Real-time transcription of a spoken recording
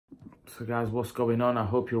So guys, what's going on? I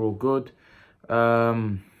hope you're all good.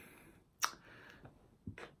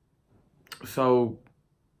 So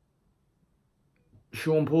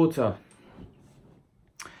Shawn Porter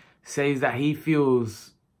says that he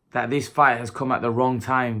feels that this fight has come at the wrong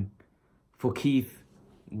time for Keith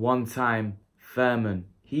one-time Thurman.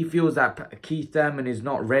 He feels that Keith Thurman is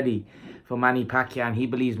not ready for Manny Pacquiao, and he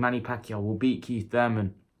believes Manny Pacquiao will beat Keith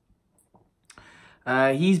Thurman.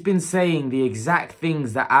 He's been saying the exact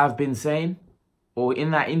things that I've been saying, or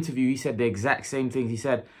in that interview, he said the exact same things. He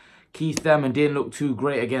said Keith Thurman didn't look too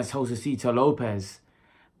great against Josecito Lopez,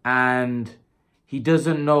 and he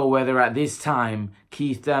doesn't know whether at this time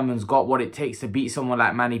Keith Thurman's got what it takes to beat someone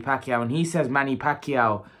like Manny Pacquiao. And he says Manny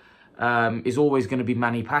Pacquiao is always going to be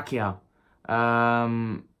Manny Pacquiao.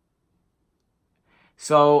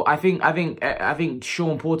 So I think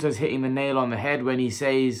Shawn Porter's hitting the nail on the head when he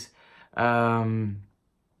says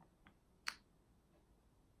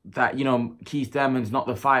that, you know, Keith Thurman's not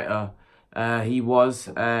the fighter he was,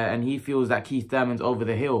 and he feels that Keith Thurman's over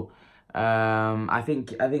the hill. I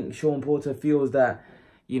think Shawn Porter feels that,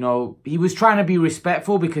 you know, he was trying to be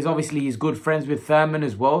respectful because obviously he's good friends with Thurman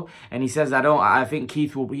as well. And he says, I think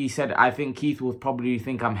Keith will probably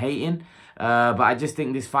think I'm hating. But I just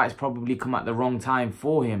think this fight's probably come at the wrong time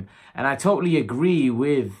for him. And I totally agree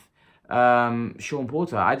with Shawn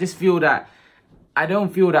Porter. I just feel that, I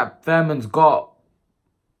don't feel that Thurman's got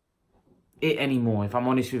it anymore, if I'm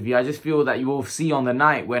honest with you. I just feel that you will see on the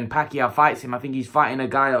night when Pacquiao fights him, I think he's fighting a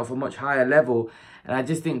guy of a much higher level. And I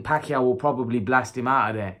just think Pacquiao will probably blast him out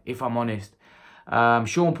of there, if I'm honest.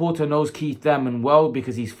 Shawn Porter knows Keith Thurman well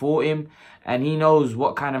because he's fought him. And he knows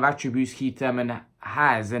what kind of attributes Keith Thurman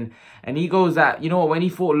has. And he goes that, you know what, when he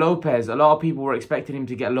fought Lopez, a lot of people were expecting him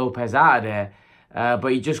to get Lopez out of there.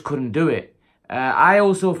 But he just couldn't do it. I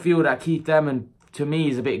also feel that Keith Thurman, to me,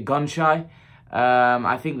 is a bit gun-shy.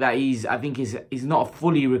 I think that he's not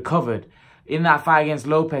fully recovered. In that fight against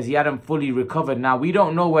Lopez, he hadn't fully recovered. Now, we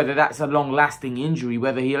don't know whether that's a long-lasting injury,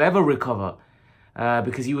 whether he'll ever recover.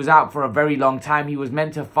 Because he was out for a very long time. He was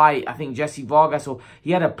meant to fight, I think, Jesse Vargas, or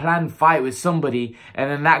he had a planned fight with somebody,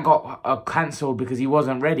 and then that got cancelled because he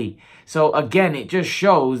wasn't ready. So, again, it just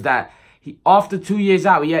shows that after 2 years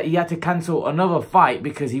out, he had to cancel another fight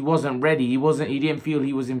because he wasn't ready. He didn't feel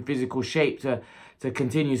he was in physical shape to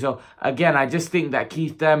continue. So, again, I just think that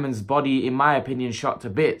Keith Thurman's body, in my opinion, shot to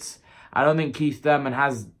bits. I don't think Keith Thurman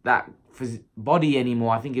has that body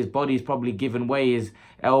anymore. I think his body's probably given way, his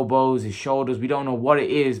elbows, his shoulders. We don't know what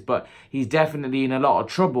it is, but he's definitely in a lot of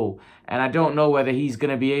trouble. And I don't know whether he's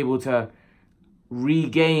going to be able to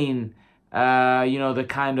regain, you know, the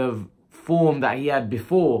kind of form that he had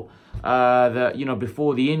before.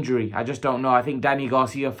 Before the injury. I just don't know. I think Danny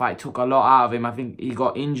Garcia fight took a lot out of him. I think he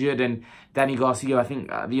got injured, and Danny Garcia, I think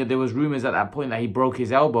there was rumors at that point that he broke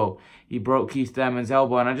his elbow. He broke Keith Thurman's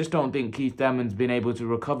elbow, and I just don't think Keith Thurman's been able to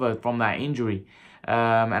recover from that injury.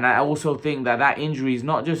 And I also think that injury has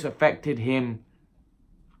not just affected him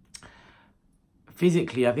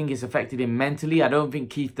physically, I think it's affected him mentally. I don't think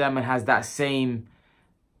Keith Thurman has that same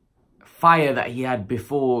fire that he had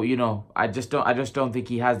before, you know. I just don't think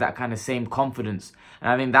he has that kind of same confidence,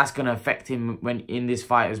 and I think that's going to affect him when in this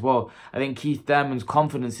fight as well. I think Keith Thurman's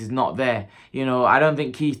confidence is not there. You know, I don't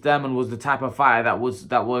think Keith Thurman was the type of fighter that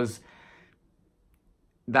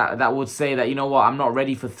would say that, you know what, I'm not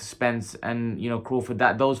ready for Spence and, you know, Crawford,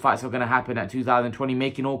 that those fights are going to happen at 2020,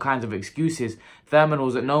 making all kinds of excuses. Thurman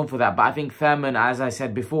wasn't known for that, but I think Thurman, as I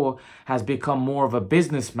said before, has become more of a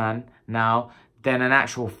businessman now than an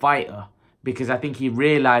actual fighter, because I think he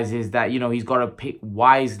realizes that, you know, he's got to pick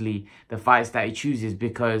wisely the fights that he chooses,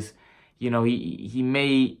 because, you know, he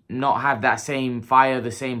may not have that same fire, the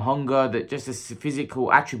same hunger, that just the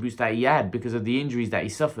physical attributes that he had because of the injuries that he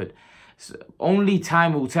suffered. So only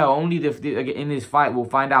time will tell. Only in this fight we'll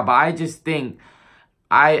find out. But I just think,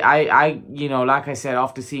 you know, like I said,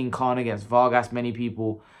 after seeing Khan against Vargas, many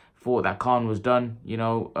people thought that Khan was done. You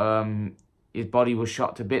know, his body was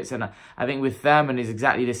shot to bits. And I think with Thurman is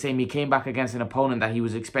exactly the same. He came back against an opponent that he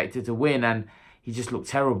was expected to win, and he just looked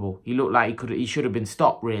terrible. He looked like he should have been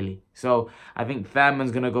stopped, really. So I think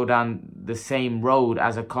Thurman's going to go down the same road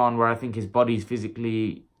as a Khan, where I think his body's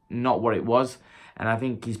physically not what it was. And I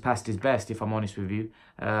think he's past his best, if I'm honest with you.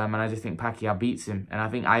 And I just think Pacquiao beats him. And I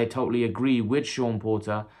think I totally agree with Shawn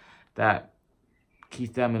Porter that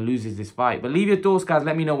Keith Thurman loses this fight. But leave your thoughts, guys.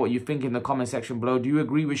 Let me know what you think in the comment section below. Do you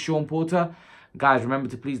agree with Shawn Porter? Guys, remember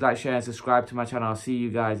to please like, share, and subscribe to my channel. I'll see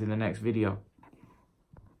you guys in the next video.